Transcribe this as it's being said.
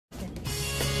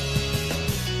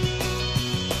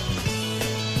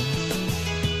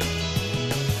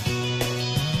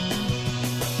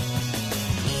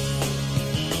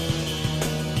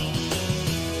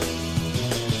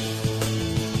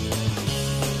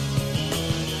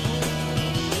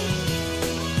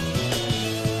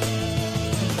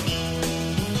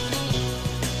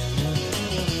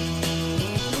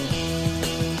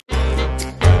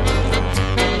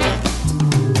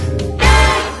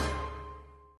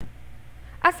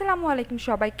আসসালামু আলাইকুম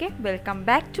সবাইকে, welcome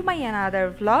back to my another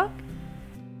vlog.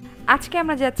 আজকে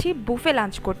আমরা যাচ্ছি বুফে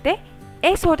লাঞ্চ করতে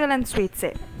এইস হোটেল অ্যান্ড সুইটসে।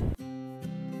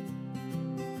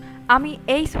 আমি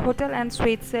এইস হোটেল অ্যান্ড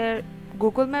সুইটসের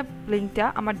গুগল ম্যাপ লিঙ্কটা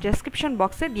আমার ডেসক্রিপশন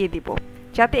বক্সে দিয়ে দিব,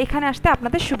 যাতে এখানে আসতে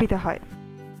আপনাদের সুবিধা হয়।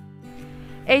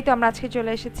 এই তো আমরা আজকে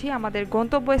চলে এসেছি আমাদের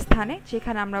গন্তব্যস্থানে,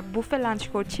 যেখানে আমরা বুফে লাঞ্চ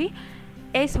করছি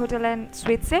এইস হোটেল অ্যান্ড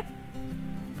সুইটসে।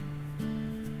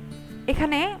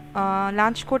 এখানে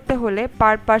লাঞ্চ করতে হলে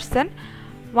পার পারসন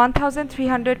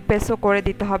 1300 পেসো করে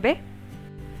দিতে হবে।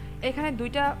 এখানে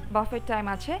দুইটা বাফেট টাইম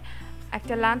আছে,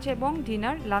 একটা লাঞ্চ এবং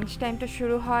ডিনার। লাঞ্চ টাইমটা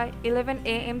শুরু হয় 11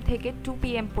 AM থেকে 2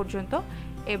 PM পর্যন্ত,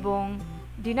 এবং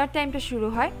ডিনার টাইমটা শুরু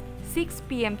হয় 6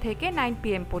 PM থেকে 9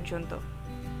 PM পর্যন্ত।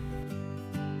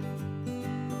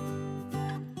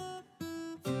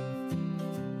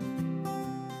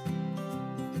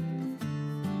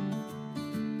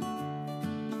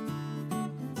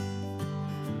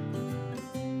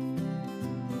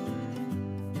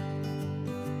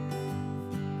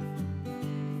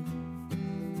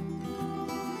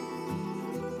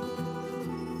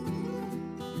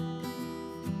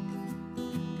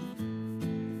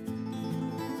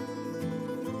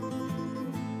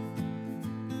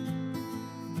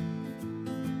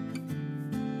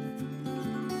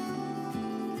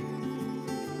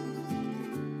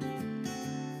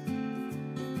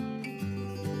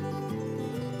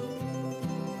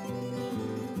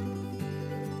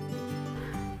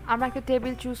 আমরা একটা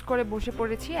টেবিল চুজ করে বসে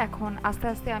পড়েছি। এখন আস্তে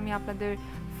আস্তে আমি আপনাদের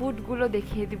ফুডগুলো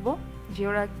দেখিয়ে দিব যে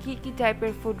ওরা কি কি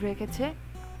টাইপের ফুড রেখেছে।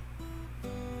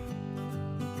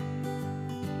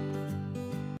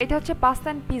 এটা হচ্ছে পাস্তা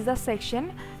অ্যান্ড পিৎজা সেকশন।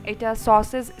 এটা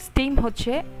সসেস স্টিম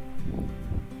হচ্ছে।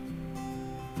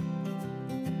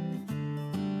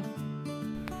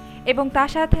 এবং তার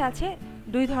সাথে আছে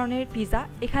দুই ধরনের পিৎজা।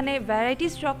 এখানে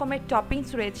ভ্যারাইটিস রকমের টপিংস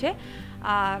রয়েছে।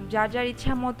 যার যার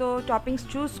ইচ্ছা মতো টপিংস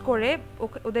চুজ করে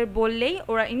ওদের বললেই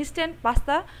ওরা ইনস্ট্যান্ট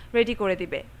পাস্তা রেডি করে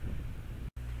দিবে।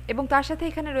 এবং তার সাথে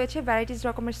এখানে রয়েছে ভ্যারাইটিস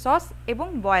রকমের সস এবং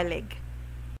বয়েল এগ।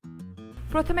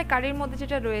 প্রথমে কারির মধ্যে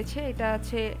যেটা রয়েছে এটা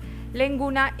আছে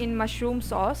লেঙ্গুনা ইন মাশরুম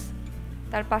সস।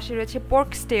 তার পাশে রয়েছে পোর্ক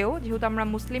স্টেও, যেহেতু আমরা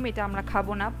মুসলিম এটা আমরা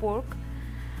খাবো না পোর্ক।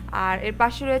 আর এর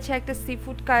পাশে রয়েছে একটা সি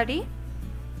ফুড কারি।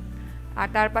 আর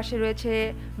তার পাশে রয়েছে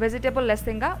ভেজিটেবল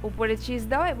লেসেঙ্গা, উপরে চিজ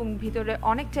দেওয়া এবং ভিতরে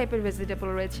অনেক টাইপের ভেজিটেবল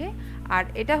রয়েছে। আর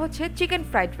এটা হচ্ছে চিকেন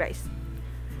ফ্রাইড রাইস।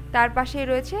 তার পাশেই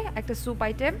রয়েছে একটা স্যুপ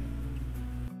আইটেম।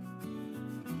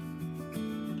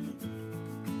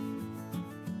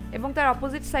 এবং তার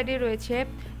অপোজিট সাইডে রয়েছে,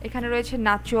 এখানে রয়েছে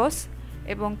নাচোস,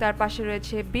 এবং তার পাশে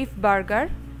রয়েছে বিফ বার্গার,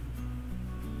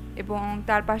 এবং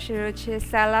তার পাশে রয়েছে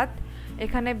স্যালাড।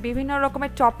 এখানে বিভিন্ন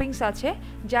রকমের টপিংস আছে,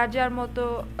 যার যার মতো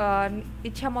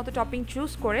ইচ্ছা মতো টপিং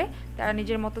চুজ করে তারা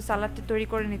নিজের মতো স্যালাডটা তৈরি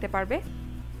করে নিতে পারবে।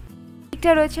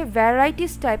 এটা রয়েছে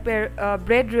ভ্যারাইটিস টাইপের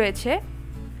ব্রেড রয়েছে।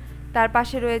 তার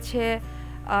পাশে রয়েছে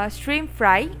শ্রিম্প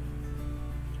ফ্রাই।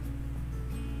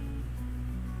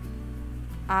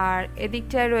 আর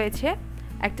এদিকটায় রয়েছে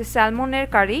একটা স্যালমনের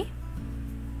কারি,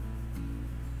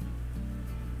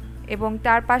 এবং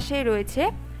তার পাশেই রয়েছে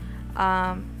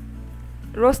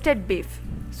রোস্টেড বিফ।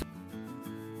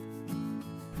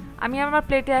 আমি আমার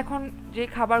প্লেটে এখন যে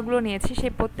খাবারগুলো নিয়েছি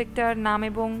সেই প্রত্যেকটার নাম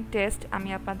এবং টেস্ট আমি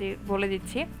আপনাদের বলে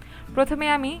দিচ্ছি। প্রথমে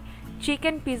আমি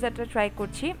চিকেন পিৎজাটা ট্রাই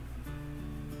করছি।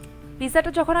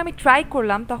 পিৎজাটা যখন আমি ট্রাই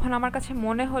করলাম তখন আমার কাছে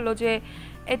মনে হলো যে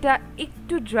এটা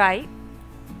একটু ড্রাই,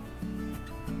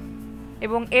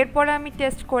 এবং এরপরে আমি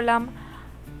টেস্ট করলাম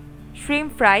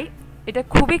শ্রিম্প ফ্রাই। এটা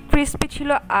খুবই ক্রিস্পি ছিল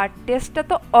আর টেস্টটা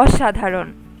তো অসাধারণ।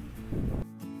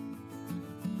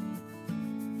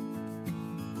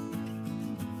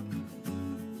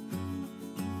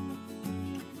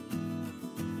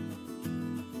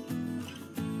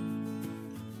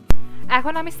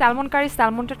 এখন আমি স্যালমন কারির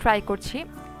স্যালমনটা ট্রাই করছি।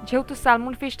 যেহেতু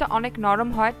স্যালমন ফিশটা অনেক নরম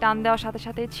হয়, টান দেওয়ার সাথে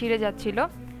সাথে ছিঁড়ে যাচ্ছিল।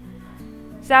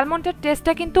 স্যালমনটার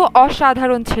টেস্টটা কিন্তু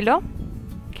অসাধারণ ছিল,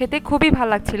 খেতে খুবই ভালো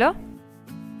লাগছিল।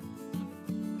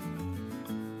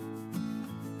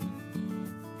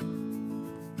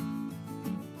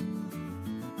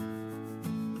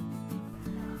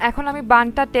 এখন আমি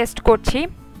বানটা টেস্ট করছি।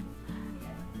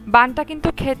 বানটা কিন্তু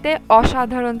খেতে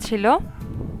অসাধারণ ছিল।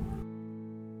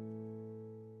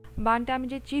 বানটা আমি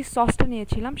যে চিজ সসটা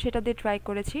নিয়েছিলাম সেটা দিয়ে ট্রাই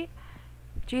করেছি।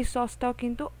 চিজ সসটাও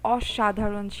কিন্তু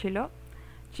অসাধারণ ছিল।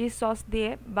 চিজ সস দিয়ে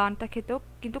বানটা খেতেও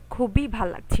কিন্তু খুবই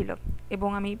ভালো লাগছিল, এবং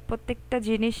আমি প্রত্যেকটা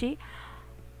জিনিসই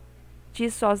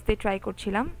চিজ সস দিয়ে ট্রাই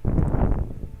করছিলাম।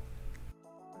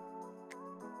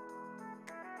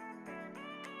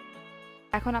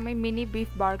 এখন আমি মিনি বিফ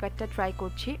বার্গারটা ট্রাই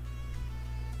করছি।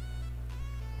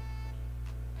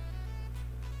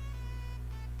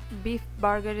 বিফ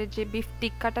বার্গারের যে বিফ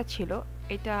টিক্কাটা ছিল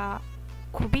এটা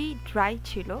খুবই ড্রাই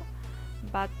ছিল,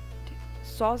 বাট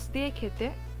সস দিয়ে খেতে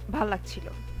ভাল লাগছিল।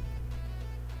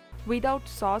 উইদাউট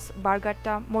সস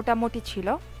বার্গারটা মোটামুটি ছিল।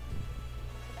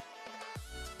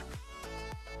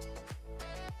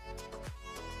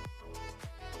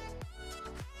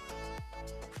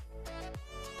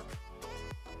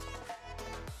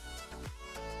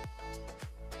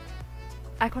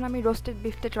 এখন আমি রোস্টেড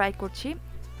বিফটা ট্রাই করছি।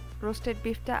 রোস্টেড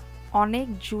বিফটা অনেক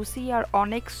জুসি আর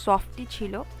অনেক সফটি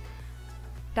ছিল,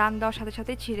 টান দেওয়ার সাথে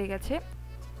সাথে ছিঁড়ে গেছে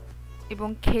এবং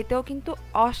খেতেও কিন্তু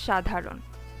অসাধারণ।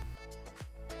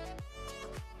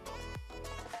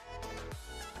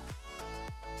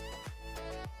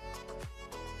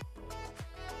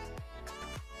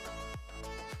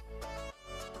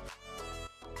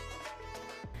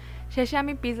 শেষে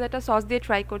আমি পিৎজাটা সস দিয়ে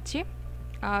ট্রাই করছি।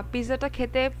 পিৎজাটা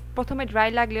খেতে প্রথমে ড্রাই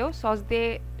লাগলেও সস দিয়ে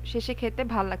শেষে খেতে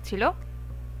ভাল লাগছিল।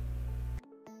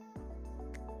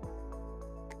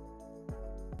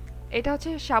 এটা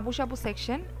হচ্ছে শাবু শাবু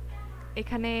সেকশন।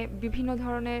 এখানে বিভিন্ন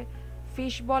ধরনের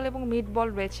ফিশ বল এবং মিট বল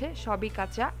রয়েছে, সবই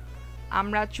কাঁচা।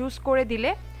 আমরা চুজ করে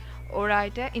দিলে ওরা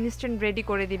এটা ইনস্ট্যান্ট রেডি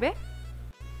করে দিবে।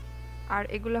 আর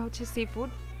এগুলো হচ্ছে সি ফুড।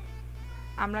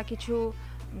 আমরা কিছু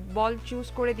বল চুজ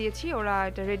করে দিয়েছি, ওরা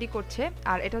এটা রেডি করছে।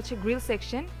 আর এটা হচ্ছে গ্রিল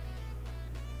সেকশন।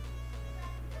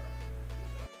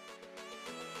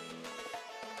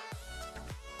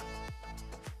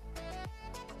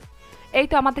 এই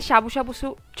তো আমাদের শাবু শাবু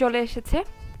চলে এসেছে।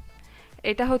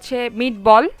 এটা হচ্ছে মিট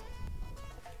বল,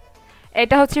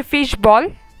 এটা হচ্ছে ফিশ বল,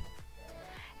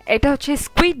 এটা হচ্ছে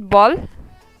স্কুইড বল,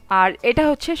 আর এটা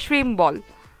হচ্ছে শ্রিম্প বল।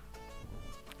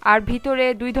 আর ভিতরে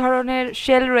 2 ধরনের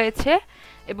শেল রয়েছে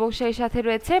এবং সেই সাথে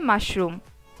রয়েছে মাশরুম।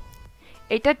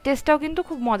 এটার টেস্টটাও কিন্তু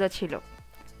খুব মজা ছিল।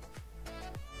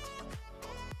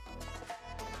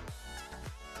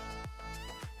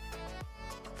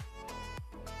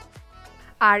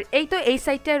 আর এই তো এই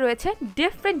সাইডটায় রয়েছে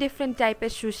ডিফারেন্ট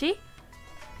টাইপের সুশি।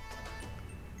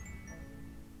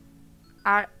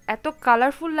 আর এত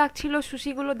কালারফুল লাগছিল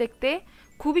সুশিগুলো দেখতে,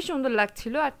 খুবই সুন্দর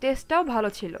লাগছিল আর টেস্টটাও ভালো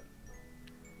ছিল।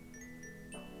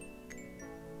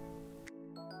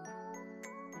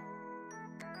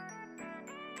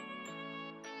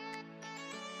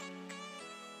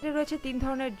 রয়েছে 3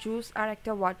 ধরনের জুস আর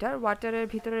একটা ওয়াটার। ওয়াটারের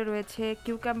ভিতরে রয়েছে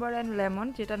কিউকাম্বার অ্যান্ড লেমন,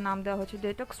 যেটার নাম দেওয়া হচ্ছে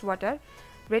ডেটক্স ওয়াটার।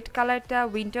 রেড কালারটা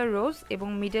উইন্টার রোজ এবং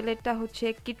মিডলেরটা হচ্ছে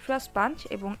কিট্রাস পাঞ্চ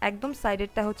এবং একদম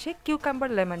সাইডেরটা হচ্ছে কিউকাম্বার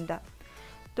লেমনটা।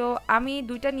 তো আমি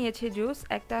 2টা নিয়েছি জুস।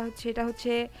 একটা হচ্ছে এটা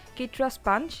হচ্ছে কিট্রাস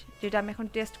পাঞ্চ, যেটা আমি এখন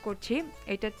টেস্ট করছি।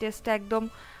 এটার টেস্টটা একদম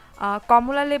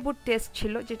কমলা লেবুর টেস্ট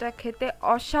ছিল, যেটা খেতে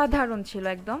অসাধারণ ছিল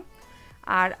একদম।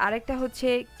 আর আরেকটা হচ্ছে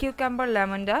কিউকাম্বার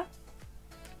লেমনটা,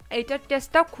 এইটার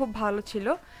টেস্টটাও খুব ভালো ছিল,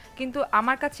 কিন্তু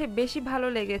আমার কাছে বেশি ভালো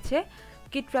লেগেছে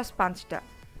কিট্রাস পাঞ্চটা।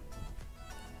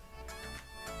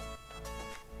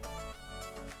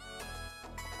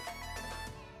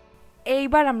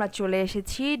 এইবার আমরা চলে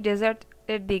এসেছি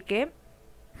ডেজার্টের দিকে।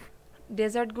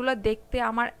 ডেজার্টগুলো দেখতে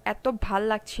আমার এত ভাল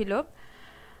লাগছিল,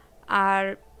 আর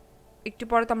একটু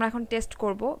পরে তো আমরা এখন টেস্ট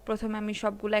করব। প্রথমে আমি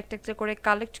সবগুলো একটা একটা করে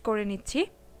কালেক্ট করে নিচ্ছি।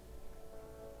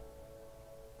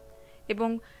 এবং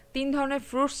 3 ধরনের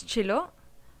ফ্রুটস ছিল।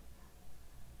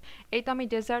 এই তো আমি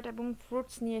ডেজার্ট এবং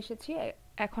ফ্রুটস নিয়ে এসেছি,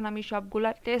 এখন আমি সবগুলা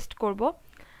টেস্ট করব।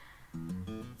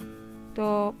 তো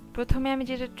প্রথমে আমি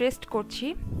যেটা টেস্ট করছি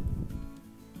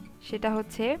সেটা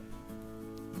হচ্ছে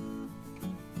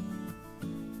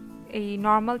এই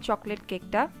নর্মাল চকলেট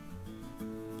কেকটা।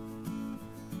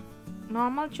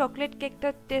 নর্মাল চকলেট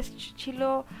কেকটার টেস্ট ছিল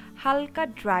হালকা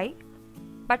ড্রাই,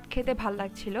 বাট খেতে ভাল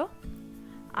লাগছিল।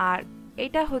 আর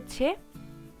এটা হচ্ছে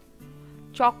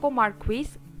চকো মার্কুইজ।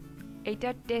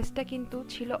 এইটার টেস্টটা কিন্তু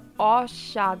ছিল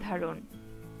অসাধারণ,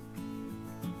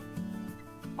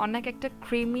 অনেক একটা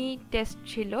ক্রিমি টেস্ট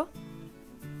ছিল।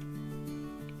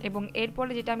 এবং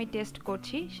এরপরে যেটা আমি টেস্ট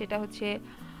করছি সেটা হচ্ছে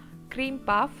ক্রিম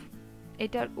পাফ।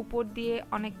 এটার উপর দিয়ে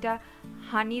অনেকটা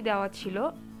হানি দেওয়া ছিল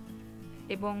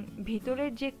এবং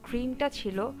ভিতরের যে ক্রিমটা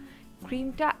ছিল,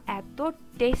 ক্রিমটা এত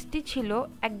টেস্টি ছিল,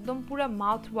 একদম পুরো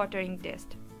মাউথ ওয়াটারিং টেস্ট।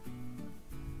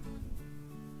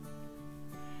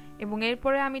 এবং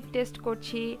এরপরে আমি টেস্ট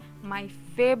করছি মাই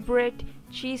ফেভারিট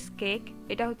চিজ কেক।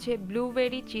 এটা হচ্ছে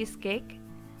ব্লুবেরি চিজ কেক।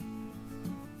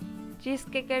 চিজ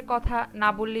কেকের কথা না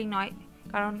বললেই নয়,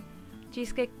 কারণ চিজ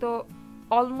কেক তো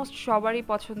অলমোস্ট সবারই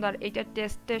পছন্দ, আর এটার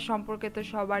টেস্টের সম্পর্কে তো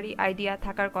সবারই আইডিয়া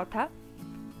থাকার কথা।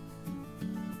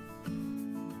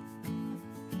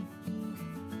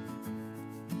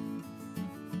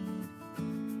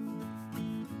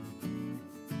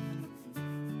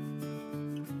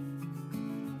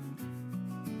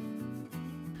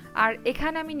 আর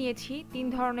এখানে আমি নিয়েছি 3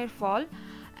 ধরনের ফল।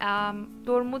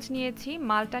 তরমুজ নিয়েছি,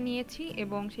 মালটা নিয়েছি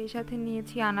এবং সেই সাথে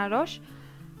নিয়েছি আনারস।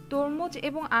 তরমুজ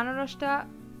এবং আনারসটা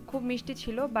খুব মিষ্টি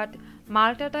ছিল, বাট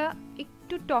মালটাটা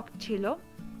একটু টক ছিল,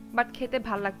 বাট খেতে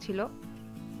ভাল লাগছিল।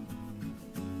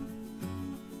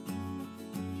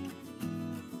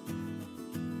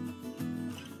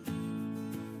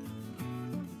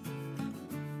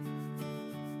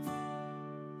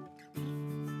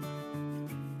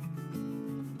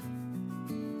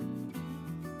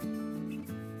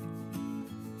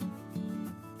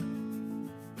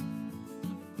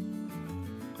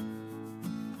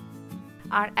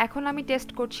 আর এখন আমি টেস্ট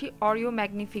করছি অরিও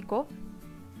ম্যাগনিফিকো।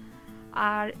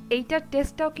 আর এইটার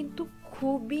টেস্টটাও কিন্তু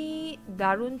খুবই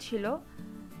দারুণ ছিল,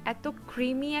 এত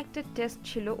ক্রিমি একটা টেস্ট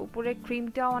ছিল, উপরে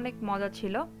ক্রিমটাও অনেক মজা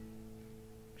ছিল।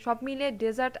 সব মিলে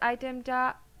ডেজার্ট আইটেমটা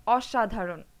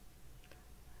অসাধারণ।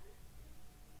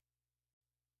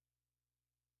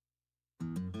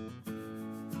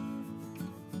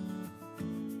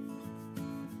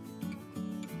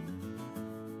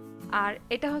 আর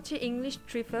এটা হচ্ছে ইংলিশ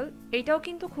ট্রিফল, এটাও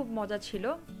কিন্তু খুব মজা ছিল,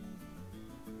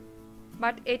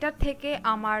 বাট এটার থেকে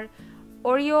আমার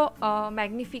ওরিও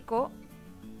ম্যাগনিফিকো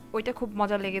ওইটা খুব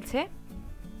মজা লেগেছে।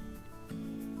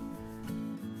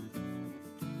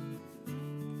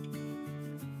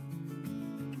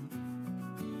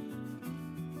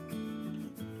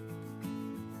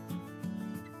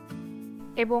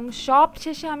 এবং সব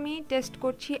শেষে আমি টেস্ট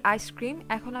করছি আইসক্রিম।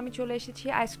 এখন আমি চলে এসেছি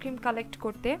আইসক্রিম কালেক্ট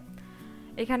করতে।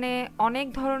 এখানে অনেক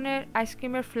ধরনের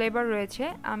আইসক্রিমের ফ্লেভার রয়েছে।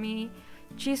 আমি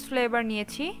চিজ ফ্লেভার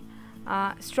নিয়েছি,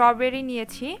 স্ট্রবেরি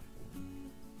নিয়েছি,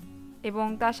 এবং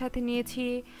তার সাথে নিয়েছি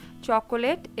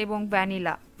চকোলেট এবং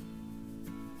ভ্যানিলা।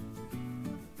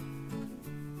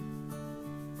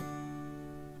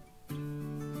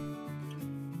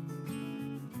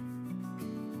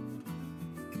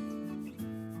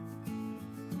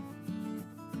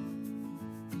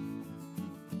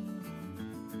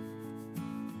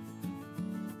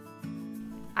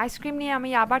 আইসক্রিম নিয়ে আমি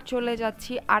আবার চলে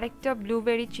যাচ্ছি আরেকটা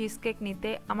ব্লুবেরি চিজ কেক নিতে।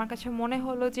 আমার কাছে মনে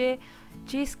হলো যে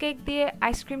চিজ কেক দিয়ে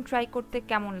আইসক্রিম ট্রাই করতে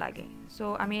কেমন লাগে, সো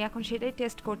আমি এখন সেটাই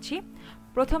টেস্ট করছি।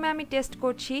 প্রথমে আমি টেস্ট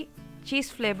করছি চিজ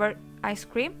ফ্লেভার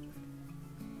আইসক্রিম,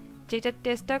 যেটার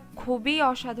টেস্টটা খুবই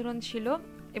অসাধারণ ছিল,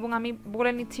 এবং আমি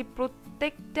বলে নিচ্ছি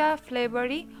প্রত্যেকটা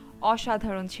ফ্লেভারই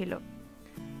অসাধারণ ছিল।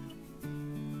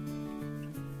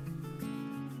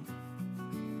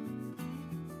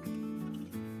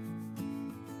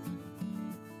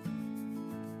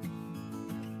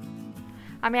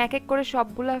 আমি এক এক করে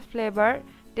সবগুলা ফ্লেভার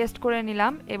টেস্ট করে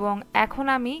নিলাম, এবং এখন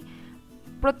আমি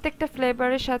প্রত্যেকটা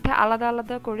ফ্লেভারের সাথে আলাদা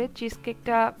আলাদা করে চিজ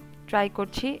কেকটা ট্রাই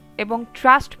করছি। এবং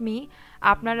ট্রাস্ট মি,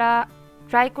 আপনারা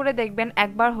ট্রাই করে দেখবেন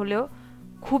একবার হলেও,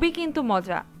 খুবই কিন্তু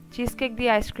মজা। চিজ কেক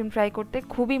দিয়ে আইসক্রিম ট্রাই করতে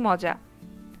খুবই মজা,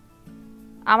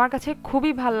 আমার কাছে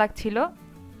খুবই ভাল লাগছিল।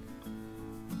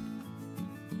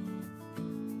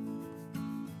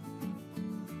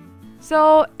 সো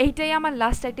এইটাই আমার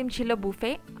লাস্ট আইটেম ছিল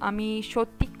বুফে। আমি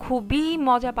সত্যি খুবই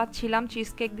মজা পাচ্ছিলাম চিজ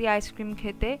কেক দিয়ে আইসক্রিম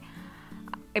খেতে,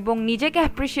 এবং নিজেকে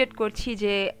অ্যাপ্রিসিয়েট করছি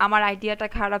যে আমার আইডিয়াটা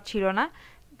খারাপ ছিল না,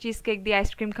 চিজ কেক দিয়ে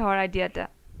আইসক্রিম খাওয়ার আইডিয়াটা।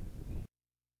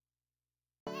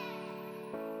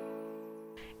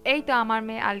 এই তো আমার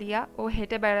মেয়ে আলিয়া, ও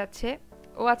হেঁটে বেড়াচ্ছে,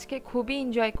 ও আজকে খুবই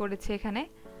এনজয় করেছে এখানে।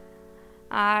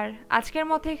 আর আজকের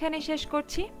মতো এখানে শেষ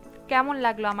করছি। কেমন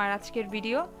লাগলো আমার আজকের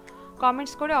ভিডিও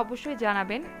কমেন্টস করে অবশ্যই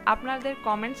জানাবেন। আপনাদের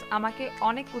কমেন্টস আমাকে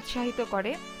অনেক উৎসাহিত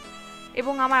করে,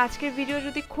 এবং আমার আজকের ভিডিও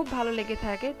যদি খুব ভালো লেগে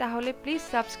থাকে তাহলে প্লিজ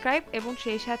সাবস্ক্রাইব এবং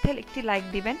সেই সাথে একটি লাইক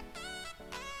দিবেন।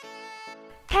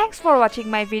 Thanks for watching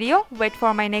my video. Wait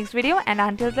for my next video, and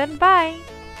until then,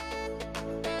 bye.